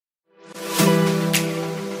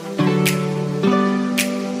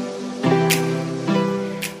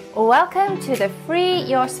Welcome to the Free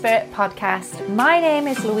Your Spirit podcast. My name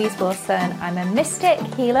is Louise Wilson. I'm a mystic,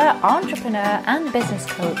 healer, entrepreneur, and business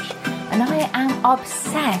coach. And I am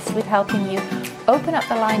obsessed with helping you open up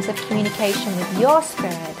the lines of communication with your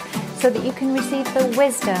spirit so that you can receive the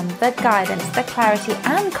wisdom, the guidance, the clarity,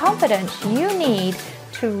 and confidence you need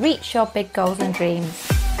to reach your big goals and dreams.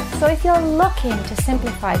 So if you're looking to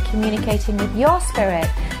simplify communicating with your spirit,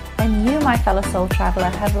 then you, my fellow soul traveler,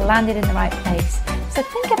 have landed in the right place. So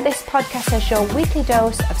think of this podcast as your weekly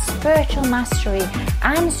dose of spiritual mastery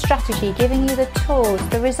and strategy, giving you the tools,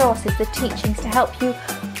 the resources, the teachings to help you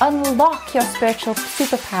unlock your spiritual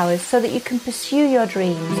superpowers so that you can pursue your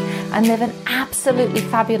dreams and live an absolutely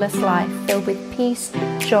fabulous life filled with peace,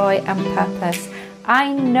 joy, and purpose.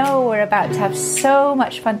 I know we're about to have so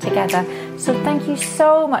much fun together, so thank you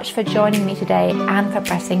so much for joining me today and for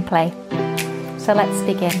pressing play. So let's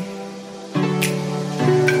begin.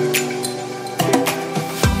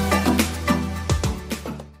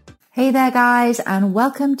 Hey there guys, and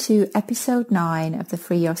welcome to episode 9 of the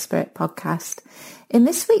Free Your Spirit podcast. In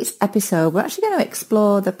this week's episode, we're actually going to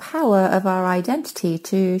explore the power of our identity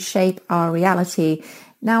to shape our reality.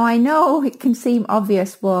 Now, I know it can seem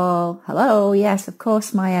obvious. Well, hello, yes, of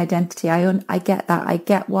course, my identity. I get that. I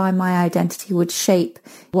get why my identity would shape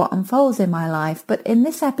what unfolds in my life. But in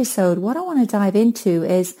this episode, what I want to dive into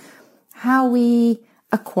is how we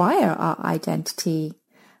acquire our identity.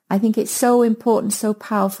 I think it's so important, so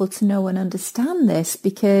powerful to know and understand this,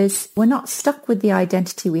 because we're not stuck with the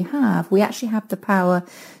identity we have. We actually have the power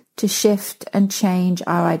to shift and change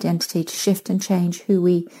our identity, to shift and change who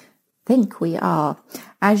we think we are.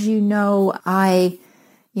 As you know,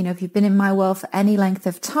 if you've been in my world for any length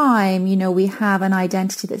of time, we have an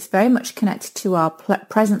identity that's very much connected to our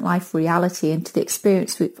present life reality and to the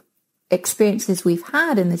experiences we've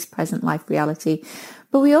had in this present life reality.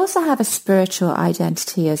 But we also have a spiritual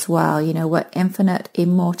identity as well. We're infinite,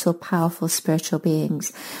 immortal, powerful spiritual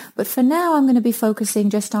beings. But for now, I'm going to be focusing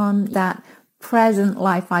just on that present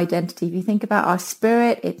life identity. If you think about our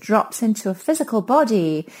spirit, it drops into a physical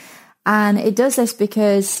body. And it does this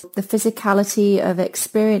because the physicality of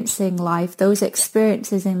experiencing life, those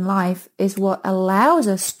experiences in life, is what allows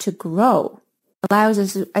us to grow. Allows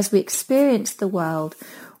us, as we experience the world,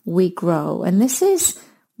 we grow. And this is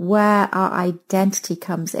where our identity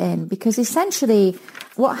comes in, because essentially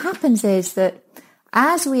what happens is that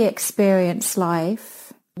as we experience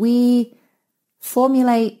life, we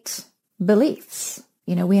formulate beliefs.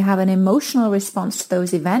 We have an emotional response to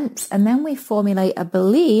those events, and then we formulate a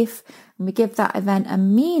belief, and we give that event a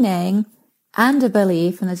meaning and a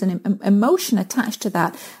belief, and there's an emotion attached to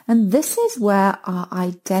that. And this is where our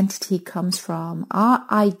identity comes from. Our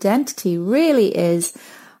identity really is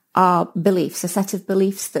our beliefs, a set of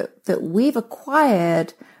beliefs that we've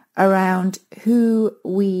acquired around who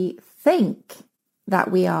we think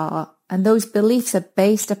that we are. And those beliefs are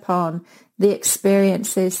based upon the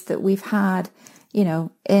experiences that we've had,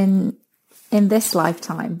 in this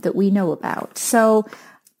lifetime that we know about. So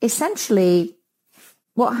essentially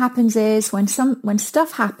what happens is when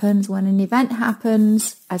stuff happens, when an event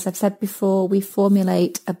happens, as I've said before, we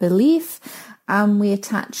formulate a belief and we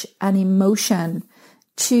attach an emotion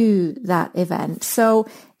to that event. So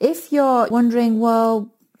if you're wondering,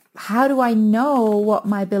 well, how do I know what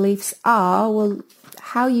my beliefs are? Well,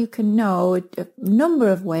 how you can know, a number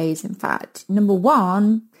of ways, in fact. Number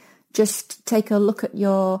one, just take a look at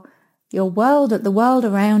your world, at the world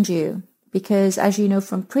around you. Because as you know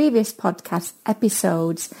from previous podcast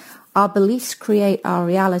episodes, our beliefs create our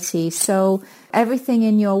reality. So everything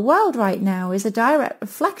in your world right now is a direct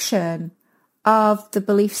reflection of the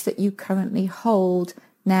beliefs that you currently hold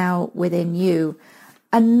now within you.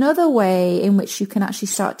 Another way in which you can actually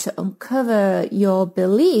start to uncover your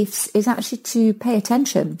beliefs is actually to pay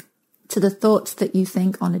attention to the thoughts that you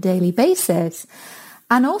think on a daily basis,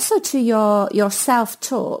 and also to your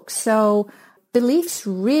self-talk. So beliefs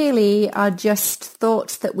really are just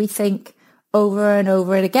thoughts that we think over and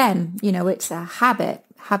over and again. It's a habit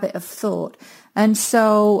of thought. And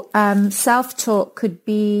so self-talk could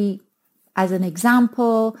be, as an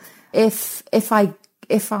example, if I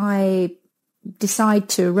decide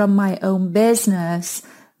to run my own business,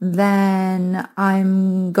 then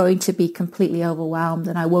I'm going to be completely overwhelmed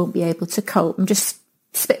and I won't be able to cope. I'm just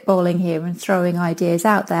spitballing here and throwing ideas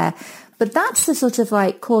out there. But that's the sort of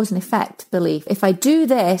like cause and effect belief. If I do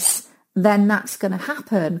this, then that's going to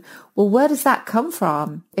happen. Well, where does that come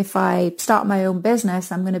from? If I start my own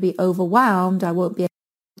business, I'm going to be overwhelmed. I won't be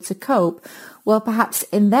able to cope. Well, perhaps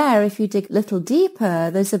in there, if you dig a little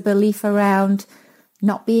deeper, there's a belief around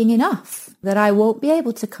not being enough, that I won't be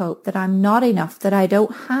able to cope, that I'm not enough, that I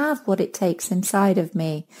don't have what it takes inside of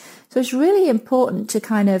me. So it's really important to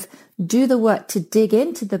kind of do the work to dig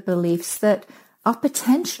into the beliefs that are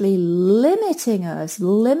potentially limiting us,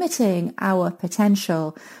 limiting our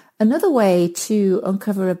potential. Another way to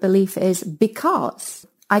uncover a belief is because.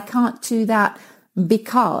 I can't do that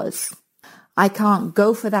because. I can't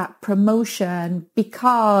go for that promotion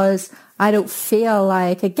because I don't feel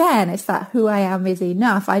like, again, it's that who I am is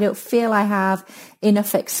enough. I don't feel I have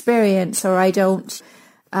enough experience, or I don't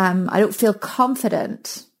feel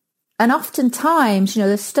confident. And oftentimes,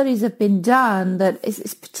 the studies have been done that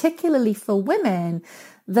it's particularly for women,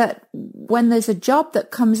 that when there's a job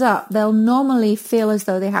that comes up, they'll normally feel as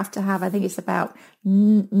though they have to have, I think it's about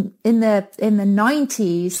in the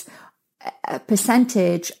 90s, a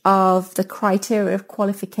percentage of the criteria of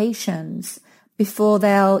qualifications before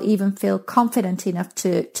they'll even feel confident enough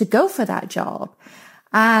to go for that job.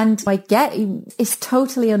 And I get it's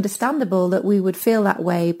totally understandable that we would feel that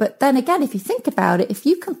way. But then again, if you think about it, if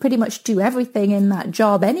you can pretty much do everything in that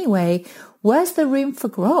job anyway, where's the room for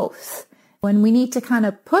growth? When we need to kind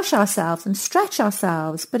of push ourselves and stretch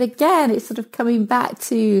ourselves. But again, it's sort of coming back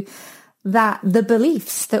to that the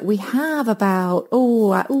beliefs that we have about,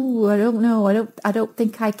 I don't know, I don't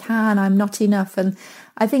think I can, I'm not enough. And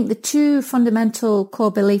I think the two fundamental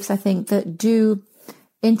core beliefs, I think, that do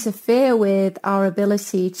interfere with our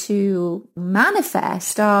ability to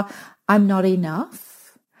manifest are I'm not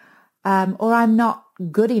enough, or I'm not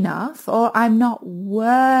good enough, or I'm not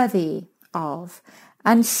worthy of.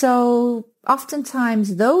 And so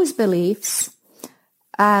oftentimes those beliefs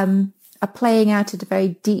are playing out at a very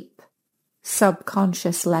deep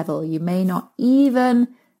subconscious level. You may not even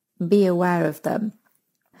be aware of them.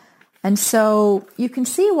 And so you can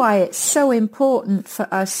see why it's so important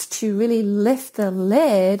for us to really lift the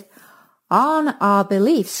lid on our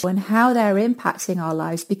beliefs and how they're impacting our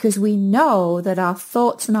lives, because we know that our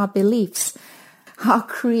thoughts and our beliefs are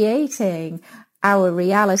creating our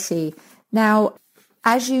reality. Now,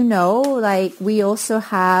 as you know, we also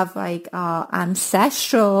have our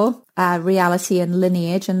ancestral reality and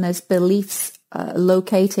lineage, and there's beliefs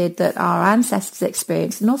located that our ancestors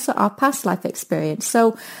experienced, and also our past life experience.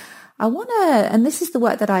 So I want to, and this is the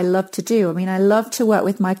work that I love to do. I mean, I love to work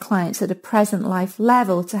with my clients at a present life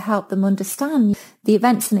level to help them understand the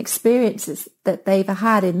events and experiences that they've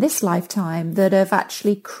had in this lifetime that have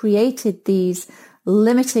actually created these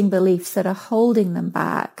limiting beliefs that are holding them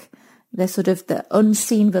back. They're sort of the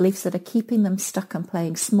unseen beliefs that are keeping them stuck and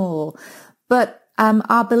playing small. But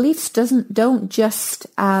our beliefs don't just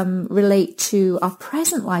relate to our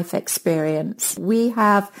present life experience. We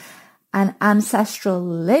have an ancestral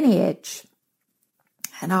lineage,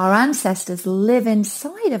 and our ancestors live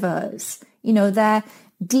inside of us. Their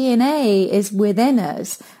DNA is within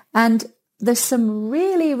us. And there's some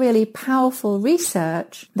really, really powerful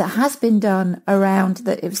research that has been done around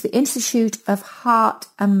that. It was the Institute of Heart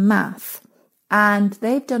and Math. And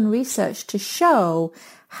they've done research to show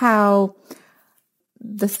how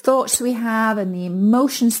the thoughts we have and the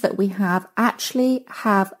emotions that we have actually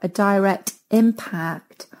have a direct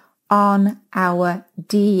impact on our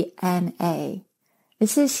DNA.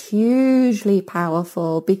 This is hugely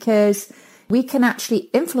powerful because we can actually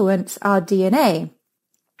influence our DNA.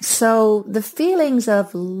 So the feelings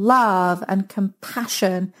of love and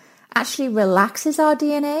compassion actually relaxes our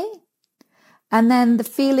DNA. And then the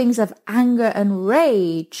feelings of anger and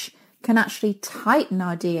rage can actually tighten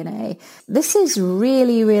our DNA. This is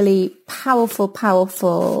really, really powerful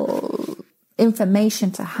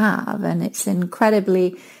information to have. And it's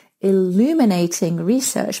incredibly illuminating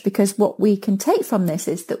research, because what we can take from this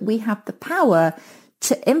is that we have the power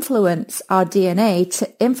to influence our DNA, to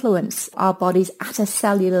influence our bodies at a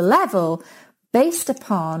cellular level based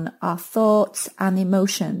upon our thoughts and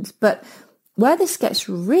emotions. But where this gets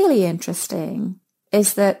really interesting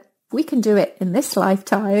is that we can do it in this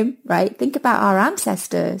lifetime, right? Think about our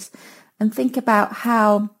ancestors and think about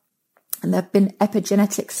how, and there have been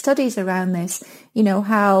epigenetic studies around this,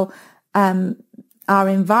 how our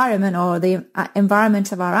environment or the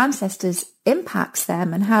environment of our ancestors impacts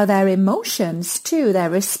them, and how their emotions too, their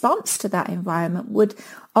response to that environment would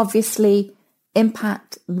obviously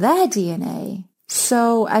impact their DNA.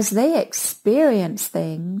 So as they experience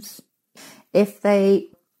things, if they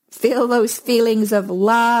feel those feelings of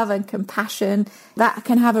love and compassion, that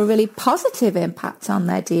can have a really positive impact on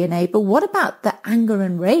their DNA. But what about the anger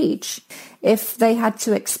and rage? If they had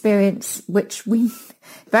to experience, which we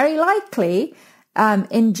very likely,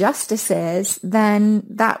 injustices, then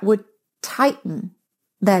that would tighten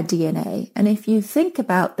their DNA. And if you think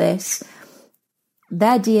about this,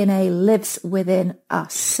 their DNA lives within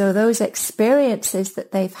us. So those experiences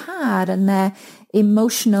that they've had and their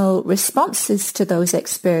emotional responses to those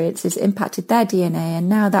experiences impacted their DNA. And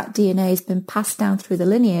now that DNA has been passed down through the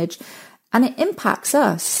lineage and it impacts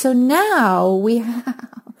us. So now we have,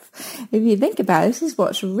 if you think about it, this is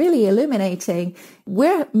what's really illuminating.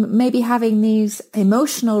 We're maybe having these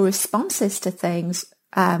emotional responses to things,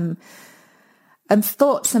 and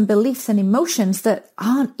thoughts and beliefs and emotions that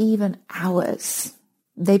aren't even ours.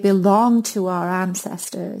 They belong to our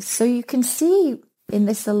ancestors. So you can see in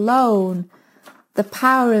this alone the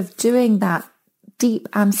power of doing that deep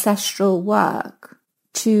ancestral work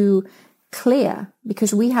to clear,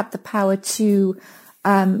 because we have the power to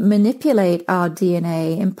manipulate our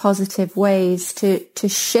DNA in positive ways to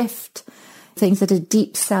shift things at a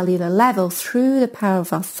deep cellular level through the power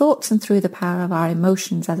of our thoughts and through the power of our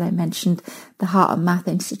emotions. As I mentioned, the Heart and Math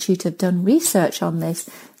Institute have done research on this.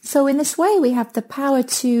 So in this way, we have the power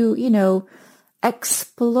to,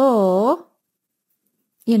 explore,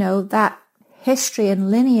 that history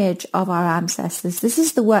and lineage of our ancestors. This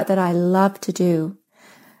is the work that I love to do.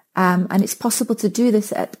 And it's possible to do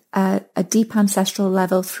this at a deep ancestral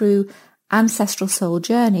level through ancestral soul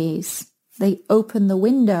journeys. They open the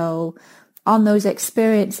window on those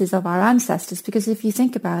experiences of our ancestors, because if you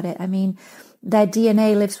think about it, their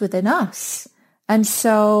DNA lives within us. And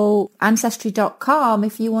so Ancestry.com,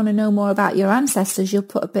 if you want to know more about your ancestors, you'll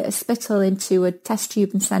put a bit of spittle into a test tube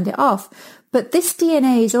and send it off. But this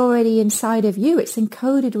DNA is already inside of you. It's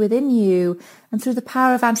encoded within you. And through the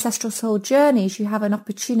power of ancestral soul journeys, you have an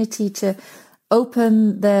opportunity to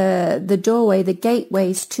open the doorway, the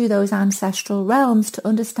gateways to those ancestral realms, to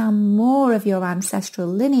understand more of your ancestral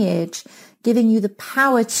lineage, giving you the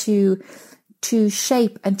power to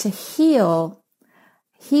shape and to heal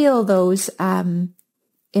those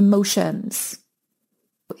emotions,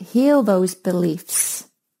 heal those beliefs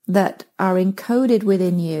that are encoded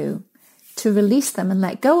within you, to release them and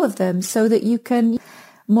let go of them so that you can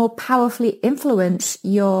more powerfully influence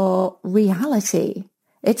your reality.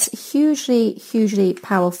 It's hugely, hugely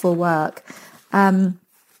powerful work. And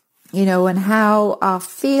how our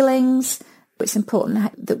feelings, it's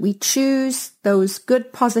important that we choose those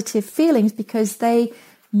good, positive feelings because they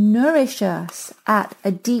nourish us at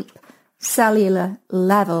a deep cellular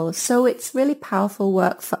level. So it's really powerful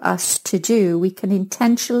work for us to do. We can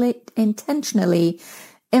intentionally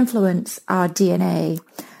influence our DNA.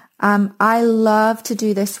 I love to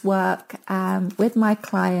do this work with my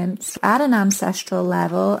clients at an ancestral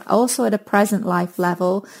level, also at a present life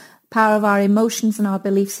level. Power of our emotions and our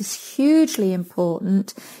beliefs is hugely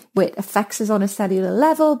important. It affects us on a cellular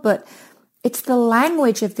level, but it's the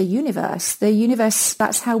language of the universe. The universe,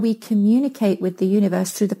 that's how we communicate with the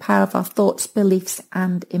universe, through the power of our thoughts, beliefs,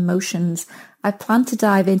 and emotions. I plan to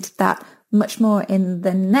dive into that much more in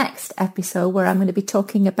the next episode, where I'm going to be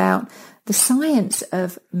talking about the science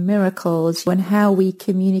of miracles and how we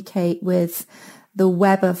communicate with the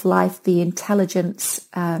web of life, the intelligence,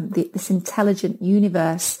 this intelligent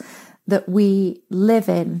universe that we live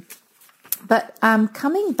in. But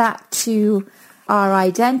coming back to our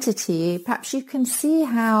identity, perhaps you can see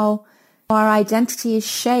how our identity is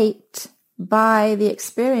shaped by the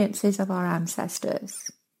experiences of our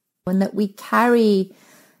ancestors, and that we carry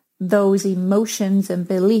those emotions and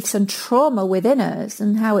beliefs and trauma within us,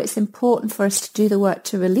 and how it's important for us to do the work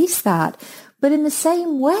to release that. But in the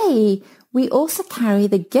same way, we also carry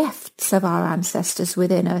the gifts of our ancestors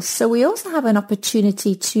within us. So we also have an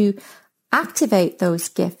opportunity to activate those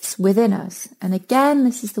gifts within us. And again,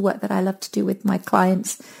 this is the work that I love to do with my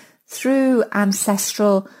clients through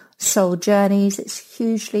ancestral soul journeys. It's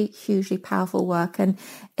hugely, hugely powerful work, and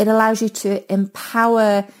it allows you to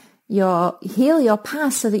heal your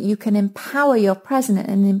past so that you can empower your present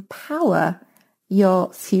and empower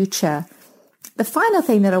your future. The final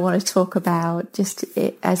thing that I want to talk about, just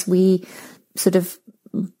as we sort of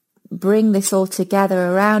bring this all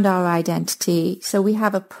together around our identity. So we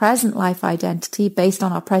have a present life identity based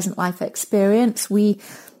on our present life experience. We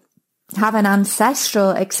have an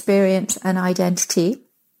ancestral experience and identity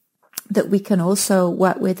that we can also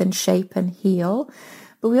work with and shape and heal.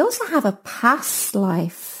 But we also have a past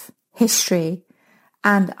life history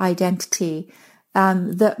and identity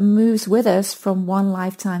that moves with us from one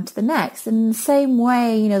lifetime to the next. And in the same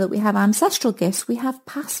way, that we have ancestral gifts, we have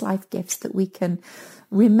past life gifts that we can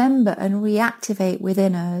remember and reactivate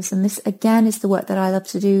within us. And this, again, is the work that I love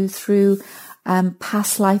to do through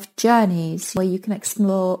past life journeys, where you can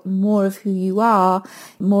explore more of who you are,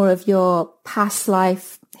 more of your past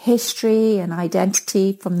life history and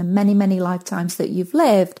identity from the many, many lifetimes that you've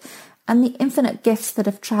lived, and the infinite gifts that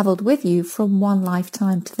have traveled with you from one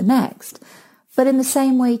lifetime to the next. But in the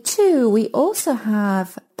same way too, we also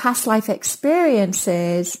have past life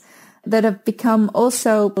experiences that have become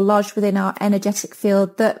also lodged within our energetic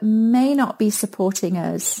field that may not be supporting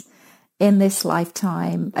us in this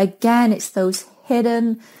lifetime. Again, it's those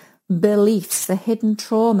hidden beliefs, the hidden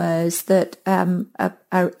traumas that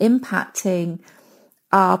are impacting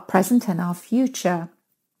our present and our future.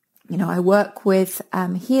 I work with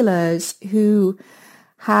healers who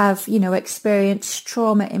have, experienced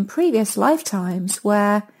trauma in previous lifetimes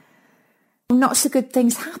where not so good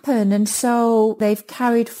things happen. And so they've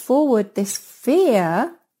carried forward this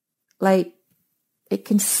fear, like it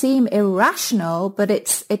can seem irrational, but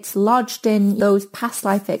it's lodged in those past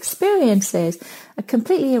life experiences, a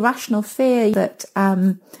completely irrational fear that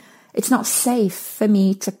it's not safe for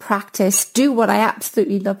me to do what I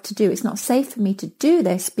absolutely love to do. It's not safe for me to do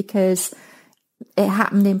this because it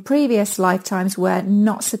happened in previous lifetimes where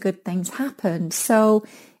not so good things happened. So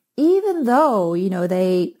even though,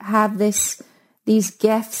 they have these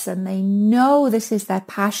gifts and they know this is their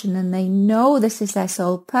passion and they know this is their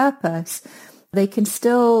sole purpose, they can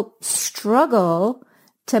still struggle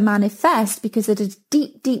to manifest because at a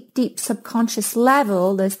deep, deep, deep subconscious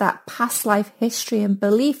level, there's that past life history and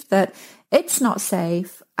belief that it's not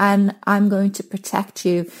safe and I'm going to protect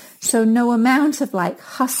you. So no amount of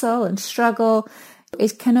hustle and struggle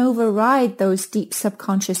can override those deep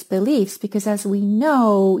subconscious beliefs, because as we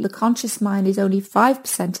know, the conscious mind is only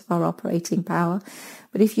 5% of our operating power.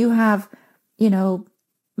 But if you have,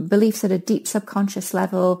 beliefs at a deep subconscious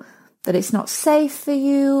level that it's not safe for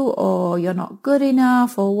you or you're not good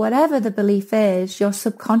enough or whatever the belief is, your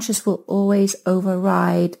subconscious will always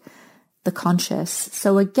override the conscious.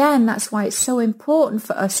 So again, that's why it's so important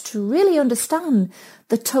for us to really understand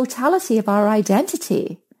the totality of our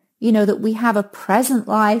identity. That we have a present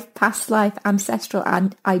life, past life, ancestral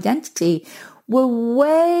and identity. We're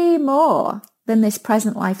way more than this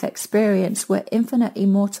present life experience. We're infinite,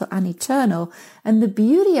 immortal and eternal. And the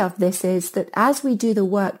beauty of this is that as we do the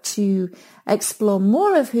work to explore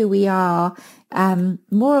more of who we are,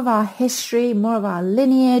 more of our history, more of our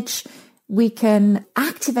lineage, we can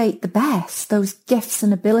activate the best, those gifts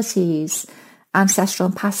and abilities, ancestral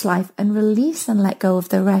and past life, and release and let go of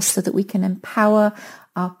the rest so that we can empower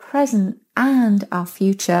our present and our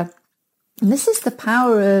future. And this is the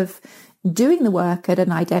power of doing the work at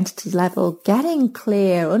an identity level, getting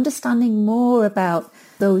clear, understanding more about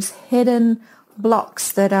those hidden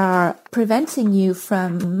blocks that are preventing you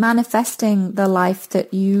from manifesting the life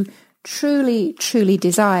that you truly, truly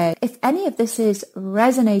desire. If any of this is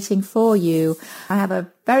resonating for you, I have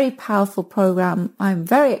a very powerful program. I'm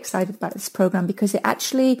very excited about this program because it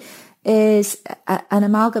actually is an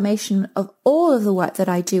amalgamation of all of the work that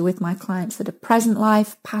I do with my clients at a present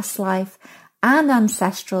life, past life, and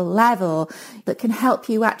ancestral level that can help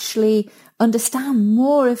you actually understand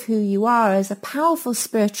more of who you are as a powerful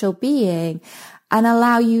spiritual being and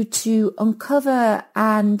allow you to uncover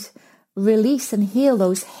and release and heal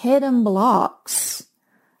those hidden blocks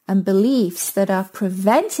and beliefs that are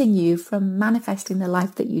preventing you from manifesting the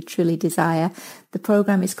life that you truly desire. The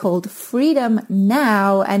program is called Freedom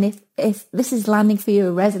Now. And if this is landing for you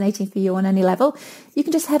or resonating for you on any level, you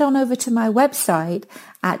can just head on over to my website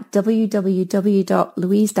at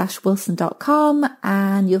www.louise-wilson.com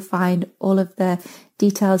and you'll find all of the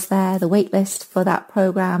details there, the waitlist for that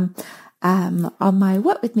program on my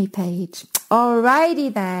Work With Me page.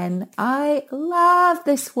 Alrighty then. I love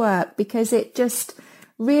this work because it just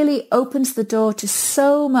really opens the door to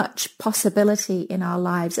so much possibility in our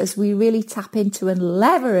lives as we really tap into and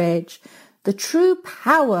leverage the true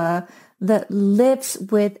power that lives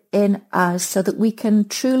within us so that we can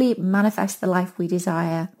truly manifest the life we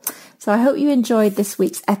desire. So I hope you enjoyed this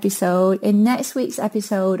week's episode. In next week's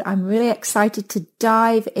episode, I'm really excited to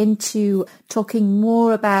dive into talking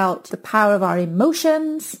more about the power of our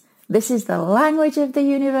emotions. This is the language of the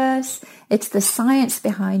universe. It's the science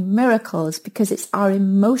behind miracles because it's our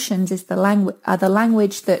emotions is the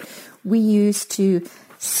language that we use to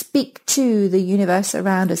speak to the universe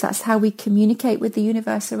around us. That's how we communicate with the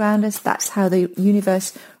universe around us. That's how the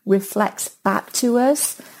universe reflects back to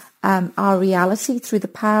us our reality through the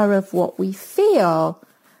power of what we feel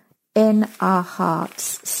in our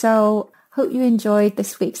hearts. So hope you enjoyed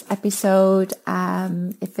this week's episode.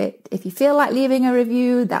 If you feel like leaving a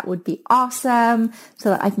review, that would be awesome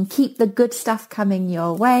so that I can keep the good stuff coming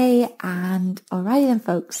your way. And alrighty then,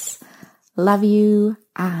 folks. Love you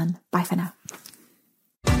and bye for now.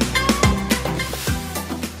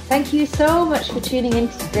 Thank you so much for tuning in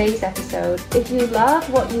to today's episode. If you love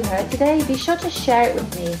what you heard today, be sure to share it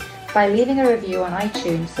with me by leaving a review on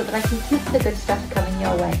iTunes so that I can keep the good stuff coming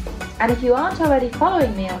your way. And if you aren't already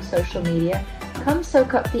following me on social media, come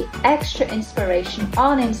soak up the extra inspiration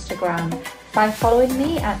on Instagram by following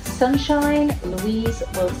me at Sunshine Louise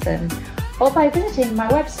Wilson, or by visiting my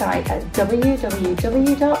website at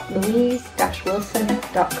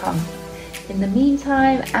www.louise-wilson.com. In the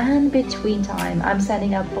meantime and between time, I'm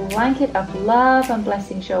sending a blanket of love and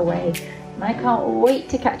blessings your way, and I can't wait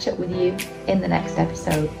to catch up with you in the next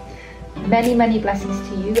episode. Many, many blessings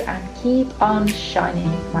to you, and keep on shining,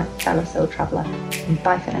 my fellow soul traveler.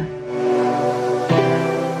 Bye for now.